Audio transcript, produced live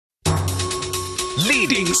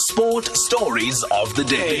Leading sport stories of the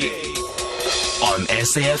day on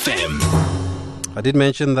SAFM. I did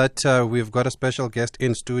mention that we've got a special guest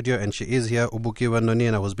in studio, and she is here, Ubukiwe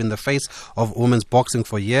Nonina, who has been the face of women's boxing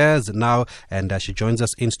for years now, and she joins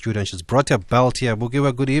us in studio, and she's brought her belt here.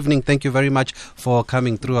 Ubukiwe, good evening. Thank you very much for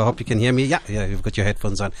coming through. I hope you can hear me. Yeah, you've got your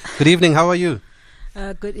headphones on. Good evening. How are you?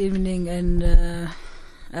 Good evening, and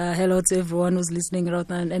hello to everyone who's listening right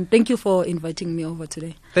now, and thank you for inviting me over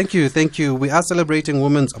today. Thank you. We are celebrating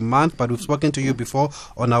Women's Month, but we've spoken to you before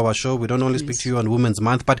on our show. We don't only speak to you on Women's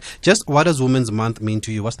Month, but just what does Women's Month mean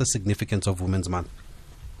to you? What's the significance of Women's Month?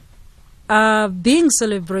 Being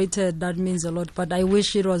celebrated, that means a lot, but I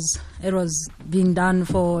wish it was being done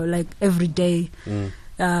for like every day.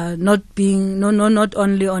 Not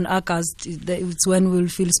only on August. It's when we'll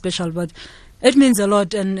feel special, but it means a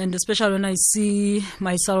lot, and especially when I see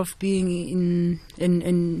myself being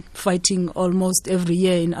in fighting almost every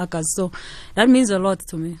year in August. So that means a lot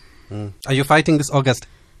to me. Are you fighting this August?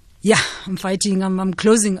 Yeah, I'm fighting. I'm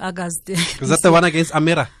closing August. Is that the one against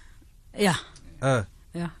Amira? Yeah. Yeah.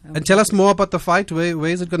 And tell us more about the fight. Where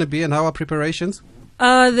is it going to be, and how are preparations?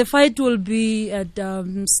 The fight will be at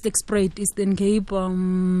Styxspruit, Eastern Cape,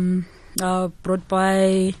 brought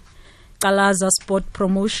by Kalaza Sport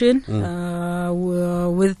Promotion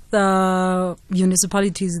with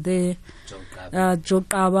municipalities there,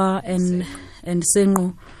 Jokaba and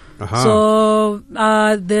Sengu. So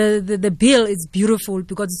the bill is beautiful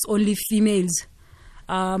because it's only females.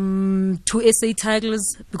 2 SA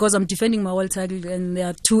titles, because I'm defending my world title, and there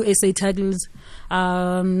are 2 SA titles.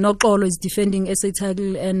 Nokolo is defending SA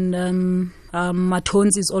title, and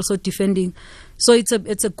Matons is also defending. So it's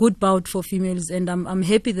a good bout for females, and I'm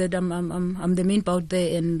happy that I'm the main bout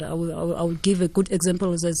there, and I will give a good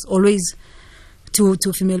example as always to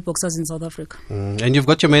female boxers in South Africa. And you've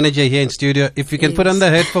got your manager here in studio. If you can put on the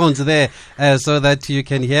headphones there so that you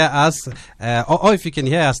can hear us, or if you can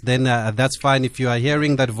hear us, then that's fine. If you are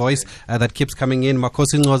hearing that voice that keeps coming in,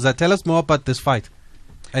 Makosi Ngoza, tell us more about this fight.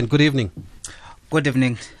 And good evening. Good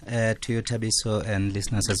evening to you, Tabiso, and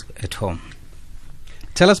listeners at home.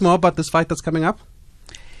 Tell us more about this fight that's coming up.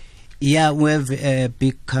 Yeah, we have a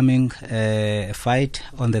big coming fight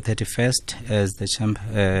on the 31st, as the champ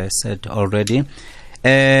said already.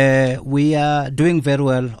 We are doing very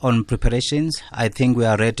well on preparations. I think we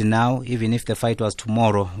are ready now. Even if the fight was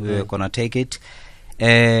tomorrow, we were going to take it.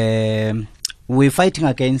 We're fighting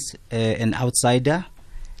against an outsider.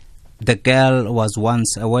 The girl was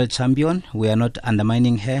once a world champion. We are not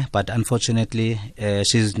undermining her, but unfortunately,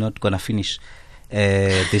 she's not going to finish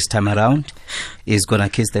this time around. Is gonna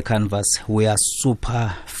kiss the canvas. We are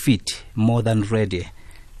super fit, more than ready.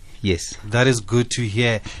 Yes, that is good to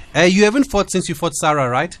hear. You haven't fought since you fought Sarah,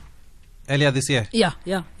 right? Earlier this year. Yeah.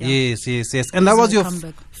 Yes. And that was your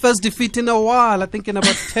first defeat in a while. I think in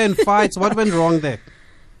about 10 fights. What went wrong there?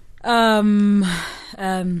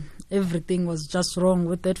 Everything was just wrong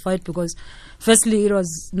with that fight, because firstly, it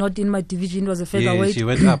was not in my division. It was a featherweight. Yes, you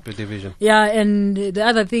went up a division. Yeah, and the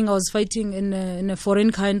other thing, I was fighting in a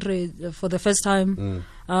foreign country for the first time,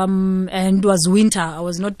 and it was winter. I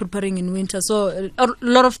was not preparing in winter, so a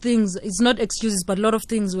lot of things. It's not excuses, but a lot of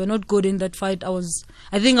things were not good in that fight.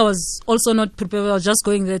 I think I was also not prepared. I was just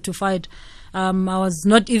going there to fight. I was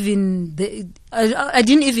not even. I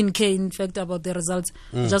didn't even care, in fact, about the results.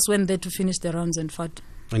 I just went there to finish the rounds and fight.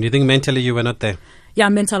 And you think mentally you were not there? Yeah,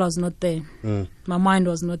 mental I was not there. My mind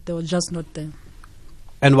was not there. I was just not there.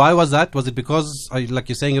 And why was that? Was it because, like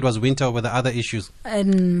you're saying, it was winter, or were there other issues?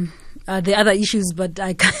 And the other issues, but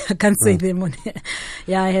I can't say them on here.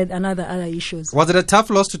 Yeah, I had other issues. Was it a tough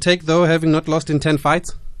loss to take, though, having not lost in 10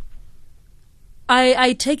 fights?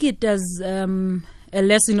 I take it as a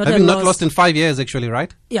lesson, not having a loss. Not lost in 5 years, actually,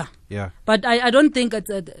 right? Yeah. But I don't think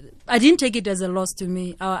I didn't take it as a loss to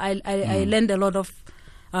me. I learned a lot of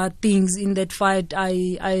things in that fight.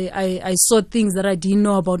 I saw things that I didn't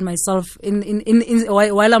know about myself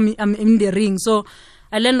while I'm in the ring. So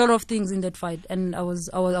I learned a lot of things in that fight, and I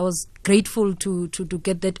was grateful to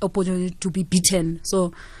get that opportunity to be beaten.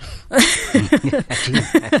 So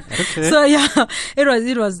so yeah,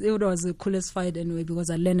 it was the coolest fight anyway, because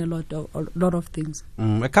I learned a lot of things.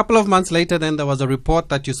 A couple of months later, then there was a report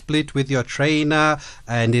that you split with your trainer,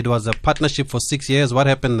 and it was a partnership for 6 years. What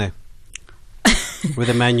happened there with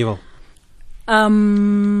Emmanuel?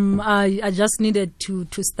 I just needed to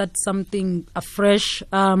start something afresh.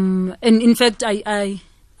 And in fact, I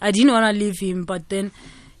didn't want to leave him, but then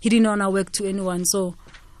he didn't want to work to anyone. So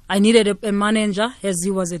I needed a manager, as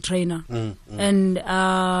he was a trainer. And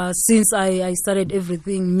since I started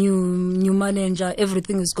everything, new manager,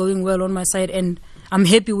 everything is going well on my side, and I'm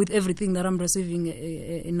happy with everything that I'm receiving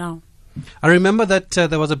now. I remember that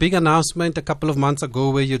there was a big announcement a couple of months ago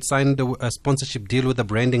where you'd signed a sponsorship deal with a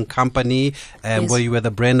branding company Yes. where you were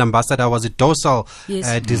the brand ambassador. Was it Docile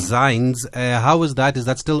Yes. Designs? How is that? Is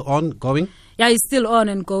that still ongoing? Yeah, it's still on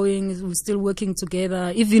and going. We're still working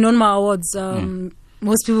together. Even on my awards,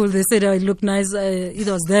 most people, they said I look nice. It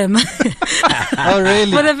was them. Oh,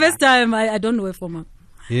 really? For the first time, I don't wear formal.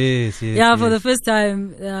 Yes, yes. Yeah, for yes. the first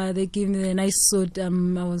time, they gave me a nice suit. It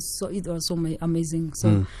was so amazing.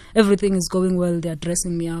 So everything is going well. They're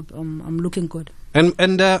dressing me up. I'm looking good. And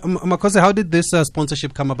Makosi, how did this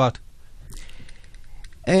sponsorship come about?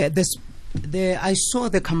 I saw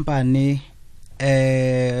the company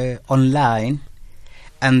online,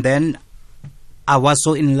 and then I was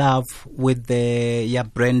so in love with the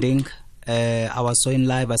branding. I was so in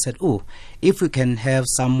love. I said, "Oh, if we can have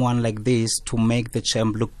someone like this to make the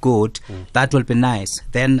champ look good, that will be nice."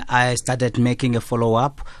 Then I started making a follow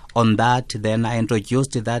up on that. Then I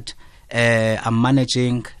introduced that I'm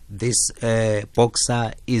managing this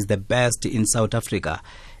boxer is the best in South Africa.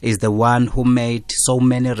 Is the one who made so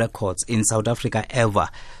many records in South Africa ever.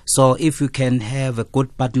 So if we can have a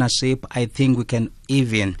good partnership, I think we can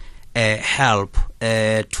even help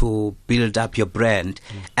to build up your brand.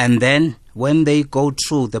 And then when they go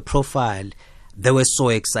through the profile, they were so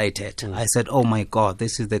excited. I said, oh my God,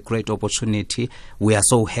 this is a great opportunity. We are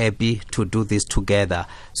so happy to do this together.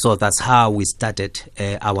 So that's how we started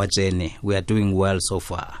our journey. We are doing well so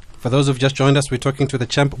far. For those who've just joined us, we're talking to the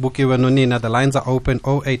champ Ubukiwe Nonina. The lines are open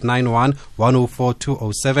 0891 104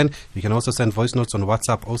 207. You can also send voice notes on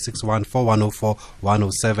WhatsApp 061 4104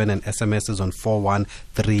 107 and SMSs on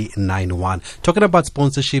 41391. Talking about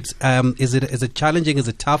sponsorships, is it challenging? Is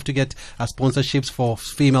it tough to get sponsorships for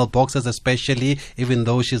female boxers, especially even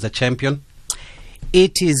though she's a champion?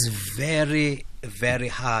 It is very, very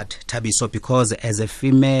hard, Tabiso, because as a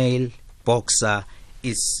female boxer,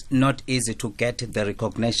 it's not easy to get the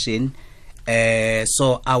recognition.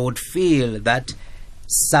 So I would feel that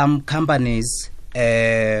some companies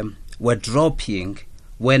were dropping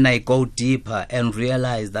when I go deeper and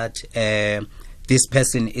realize that this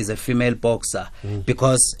person is a female boxer,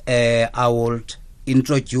 because I would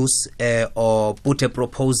introduce or put a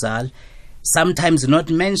proposal, sometimes not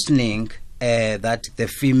mentioning that the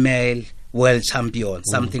female world champion,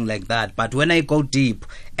 something like that. But when I go deep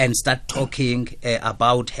and start talking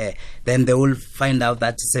about her, then they will find out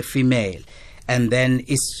that it's a female. And then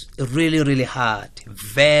it's really, really hard,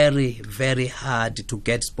 very, very hard to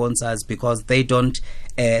get sponsors because they don't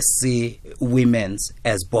see women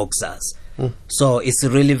as boxers. So it's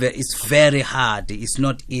really it's very hard. It's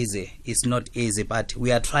not easy. It's not easy, but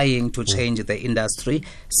we are trying to change the industry.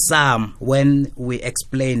 Some, when we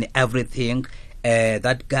explain everything,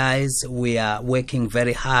 that guys, we are working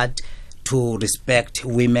very hard to respect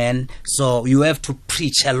women. So you have to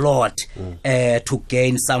preach a lot to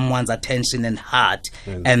gain someone's attention and heart.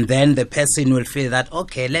 And then the person will feel that,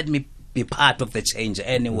 okay, let me be part of the change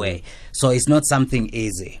anyway. So it's not something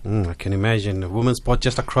easy. I can imagine. Women's sport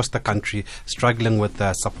just across the country struggling with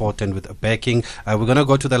support and with backing. We're going to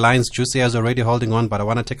go to the lines. Juicy is already holding on, but I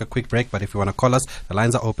want to take a quick break. But if you want to call us, the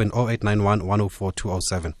lines are open 0891 104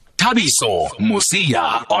 207. Tabiso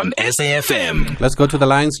Musia on SAFM. Let's go to the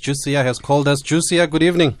lines. Juicia has called us. Juicia, good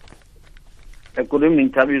evening. Good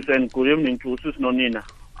evening, Tabiso, and good evening to Sus Nonina.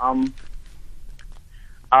 I'm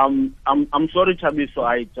sorry, Tabiso.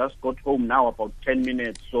 I just got home now about 10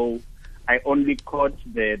 minutes, so I only caught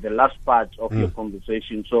the last part of your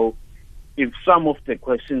conversation. So, if some of the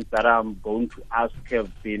questions that I'm going to ask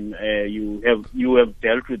have been you have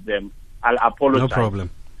dealt with them, I'll apologize. No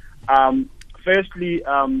problem. Firstly,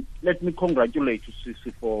 let me congratulate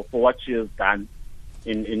Sisi for what she has done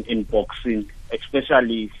in boxing,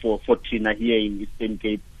 especially for Tina here in Eastern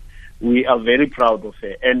Cape. We are very proud of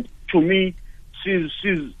her, and to me, she's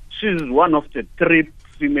one of the 3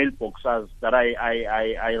 female boxers that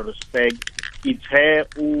I respect. It's her,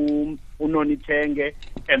 Unoni Tenge,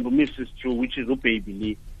 and Mrs. Chu, which is Baby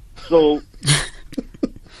Lee. So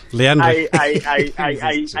I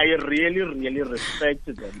really, really respect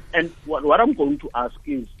them. And what I'm going to ask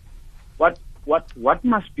is, what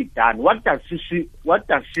must be done? What does she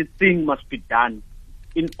think must be done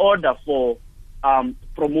in order for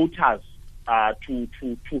promoters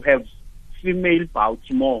to have female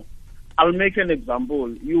bouts more? I'll make an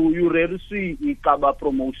example. You rarely see Ikaba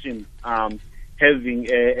promotion having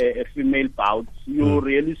a female bout. You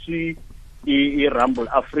rarely see Rumble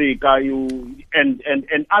Africa,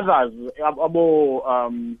 and others,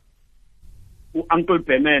 Uncle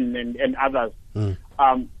Pemen and others.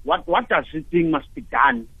 What does she think must be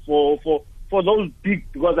done for those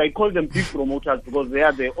big, because I call them big promoters because they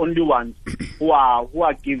are the only ones who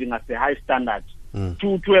are giving us a high standard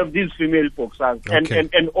to have these female boxers. Okay.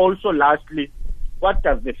 And also, lastly, what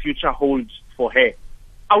does the future hold for her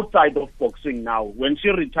outside of boxing now? When she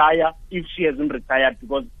retire, if she hasn't retired,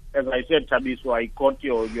 because as I said, Tabiso, I caught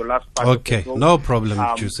your last part. Okay, no problem,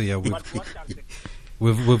 Juicy.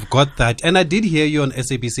 We've got that. And I did hear you on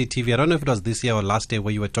SABC TV. I don't know if it was this year or last year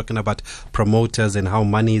where you were talking about promoters and how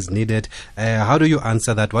money is needed. How do you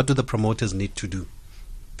answer that? What do the promoters need to do?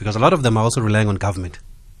 Because a lot of them are also relying on government.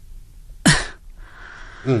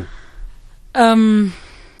 The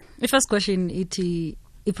first question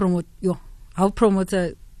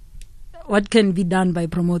what can be done by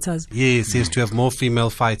promoters? Yes, to have more female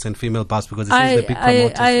fights and female bouts, because it is the big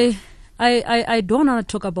promoters. I don't want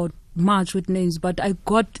to talk about much with names, but I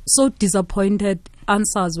got so disappointed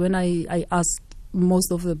answers when I asked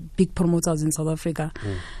most of the big promoters in South Africa.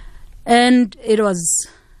 And it was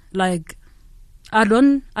like, I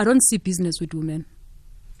don't see business with women.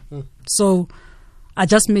 So I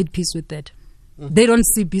just made peace with that. They don't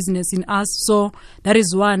see business in us. So that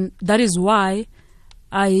is why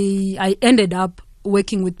I ended up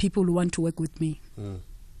working with people who want to work with me.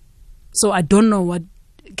 So I don't know what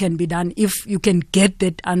can be done if you can get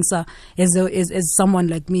that answer as someone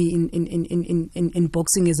like me in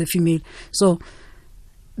boxing as a female. So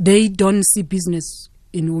they don't see business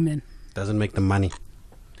in women. Doesn't make the money.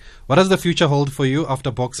 What does the future hold for you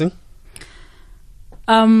after boxing?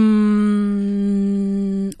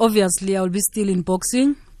 Obviously I will be still in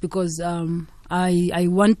boxing because I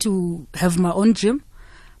want to have my own gym,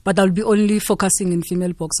 but I'll be only focusing in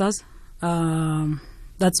female boxers.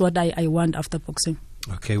 That's what I want after boxing.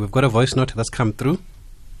 Okay, we've got a voice note that's come through.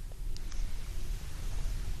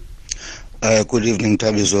 Good evening,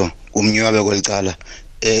 Tabiso. Umnywabe kwelcala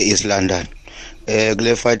East London.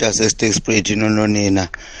 Kule fighter se-State Sprit nonina.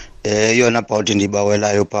 Yona about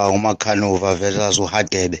ndibawelayo pa uMakhanova versus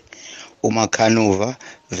uHadebe. uMakhanova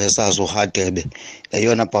versus uHadebe.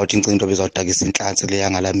 Yona about incinto bezawudakisa inhlansi le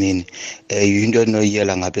yangalamini. Yinto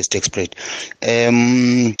enoyiyela ngapha e-State Sprit.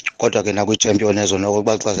 Kodwa ke nakwi champion ezo noko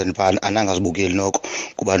baxazeni phana anangazibukeli noko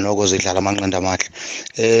kuba noko zidlala amanqindi amahle.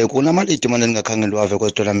 Kunamalidi manje engakhange ndiwave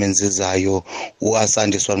kwezi tournaments izayo,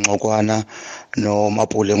 uAsandiswa Nxokwana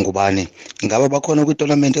noMapule Ngubane. Ngaba bakhona kwi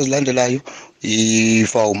tournament ezilandelayo?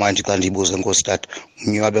 Ifa manje xa ndibuze nkositata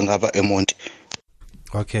Mnyabe ngapha eMonti.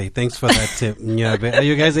 Okay, thanks for that, Mnyabe. Are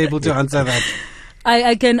you guys able to answer that?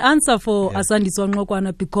 I can answer for Asandiswa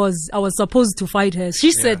Nxokwana because I was supposed to fight her.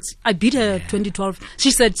 She said, I beat her 2012.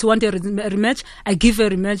 She said she wanted a rematch. I give her a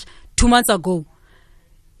rematch 2 months ago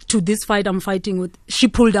to this fight I'm fighting with. She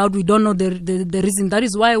pulled out. We don't know the reason. That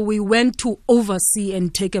is why we went to overseas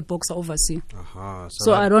and take a boxer overseas.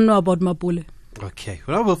 So I don't know about Mapule. Okay,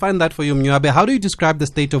 well, we'll find that for you, Mnyabe. How do you describe the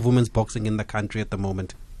state of women's boxing in the country at the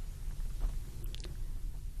moment?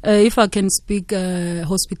 If I can speak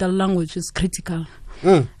hospital language, it's critical.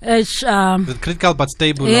 Critical but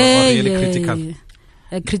stable, or really critical?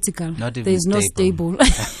 Critical. Not even there is no stable.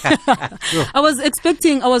 I was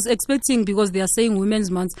expecting because they are saying Women's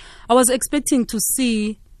Month. I was expecting to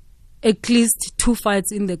see at least 2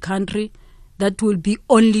 fights in the country that will be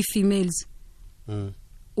only females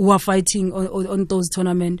who are fighting on those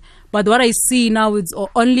tournaments. But what I see now is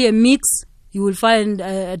only a mix. You will find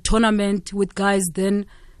a tournament with guys, then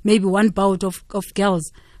maybe 1 bout of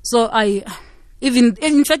girls. So in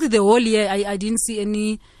fact the whole year I didn't see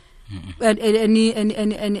any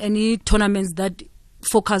tournaments that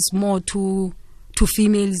focus more to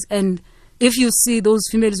females. And if you see those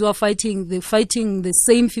females who are fighting, they're fighting the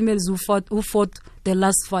same females who fought the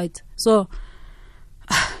last fight. So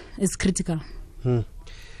it's critical.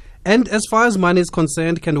 And as far as money is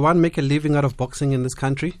concerned, can one make a living out of boxing in this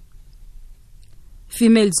country?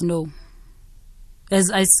 Females, no. As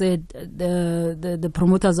I said, the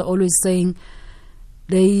promoters are always saying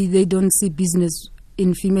they don't see business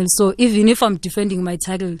in females. So even if I'm defending my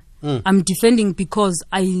title, I'm defending because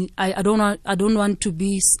I don't want to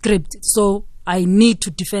be scrapped. So I need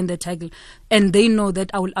to defend the title, and they know that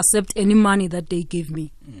I will accept any money that they give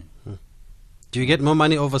me. Do you get more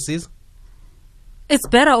money overseas? It's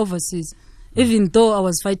better overseas, even though I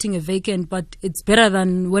was fighting a vacant, but it's better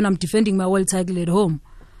than when I'm defending my world title at home.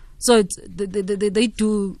 So they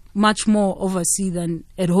do much more overseas than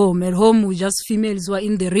at home. At home, we just females who are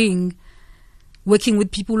in the ring, working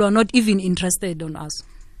with people who are not even interested on us.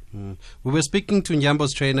 We were speaking to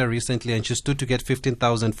Nyambo's trainer recently, and she stood to get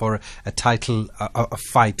 15,000 for a title a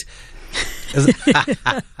fight.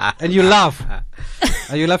 And you laugh.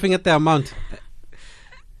 Are you laughing at the amount?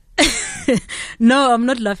 No, I'm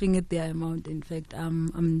not laughing at the amount. In fact,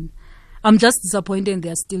 I'm just disappointed they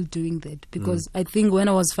are still doing that, because I think when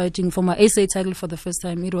I was fighting for my SA title for the first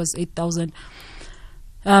time, it was 8,000.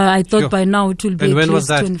 I thought by now it will be And at when was least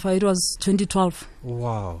that? 25. It was 2012.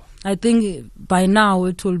 Wow. I think by now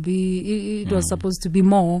it will be. It was supposed to be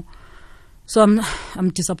more. So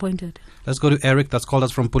I'm disappointed. Let's go to Eric. That's called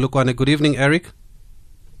us from Polokwane. Good evening, Eric.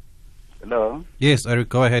 Hello. Yes, Eric,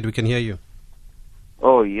 go ahead. We can hear you.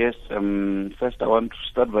 Oh, yes. First, I want to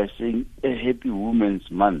start by saying a happy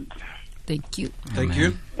Women's Month Thank you. Thank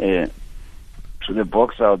you. to the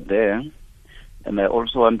box out there. And I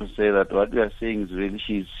also want to say that what we are saying is really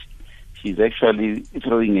she's actually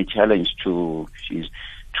throwing a challenge to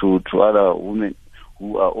other women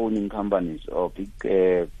who are owning companies or big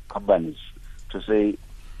companies, to say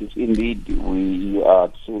if indeed we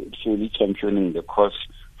are truly championing the cause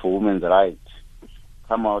for women's rights,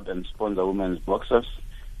 come out and sponsor women's boxers.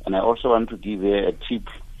 And I also want to give a tip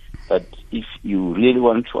that if you really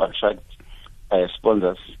want to attract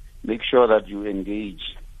sponsors, make sure that you engage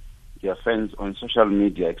your fans on social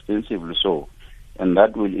media extensively, so, and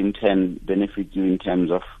that will in turn benefit you in terms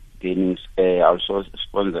of gaining also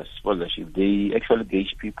sponsorship. They actually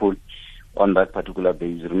gauge people on that particular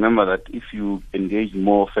basis. Remember that if you engage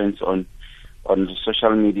more fans on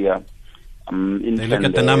social media, They look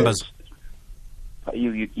at the numbers.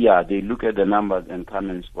 They look at the numbers and come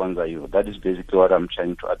and sponsor you. That is basically what I'm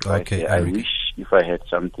trying to advise. Okay, I Eric. wish if I had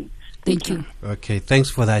something. Thank you. Okay, thanks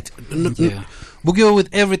for that. Bugio, with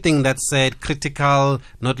everything that's said, critical,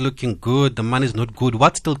 not looking good, the money's not good,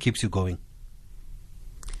 what still keeps you going?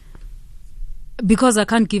 Because I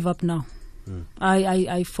can't give up now.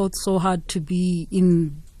 I fought so hard to be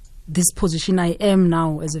in this position I am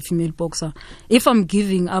now as a female boxer. If I'm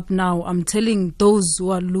giving up now, I'm telling those who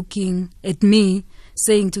are looking at me,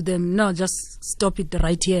 saying to them, no, just stop it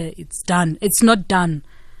right here. It's done. It's not done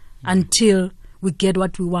until we get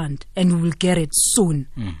what we want, and we will get it soon.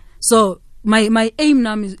 So my aim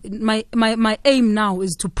now is my aim now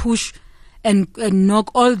is to push and knock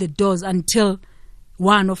all the doors until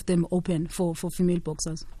one of them open for female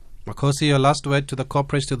boxers. Makosi, your last word to the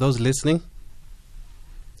corporates, to those listening?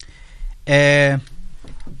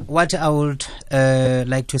 What I would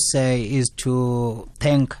like to say is to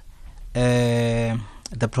thank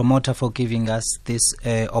the promoter for giving us this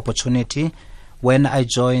opportunity. When I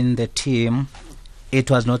joined the team, it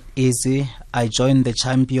was not easy. I joined the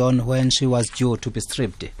champion when she was due to be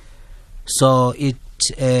stripped. So it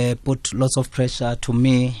put lots of pressure to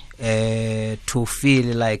me to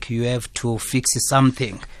feel like you have to fix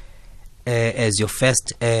something as your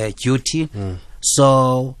first duty.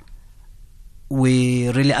 So we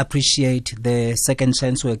really appreciate the second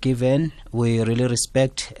chance we're given. We really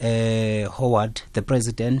respect Howard, the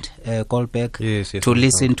president, Goldberg, to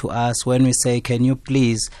listen to us when we say, can you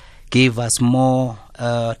please give us more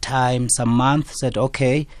time, some months. Said,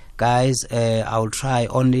 okay, guys, I'll try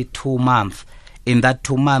only 2 months. In that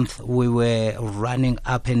 2 months, we were running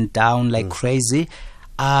up and down like crazy.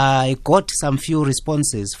 I got some few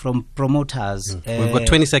responses from promoters. We've got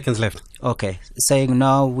 20 seconds left. Okay, saying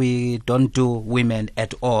no, we don't do women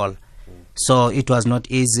at all. So it was not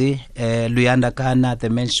easy. Luyanda Kana, the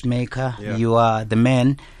matchmaker, you are the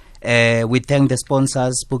man. We thank the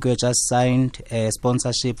sponsors. Bugio just signed a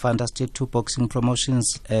sponsorship, Fantastic 2 Boxing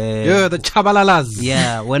Promotions. The Chabalalas.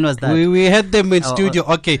 Yeah, when was that? We had them in studio.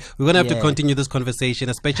 Okay, we're going to have to continue this conversation,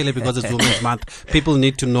 especially because it's Women's Month. People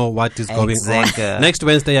need to know what is going on. Next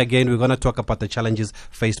Wednesday, again, we're going to talk about the challenges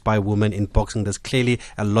faced by women in boxing. There's clearly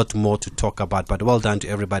a lot more to talk about, but well done to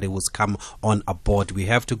everybody who's come on aboard. We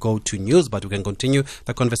have to go to news, but we can continue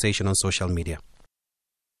the conversation on social media.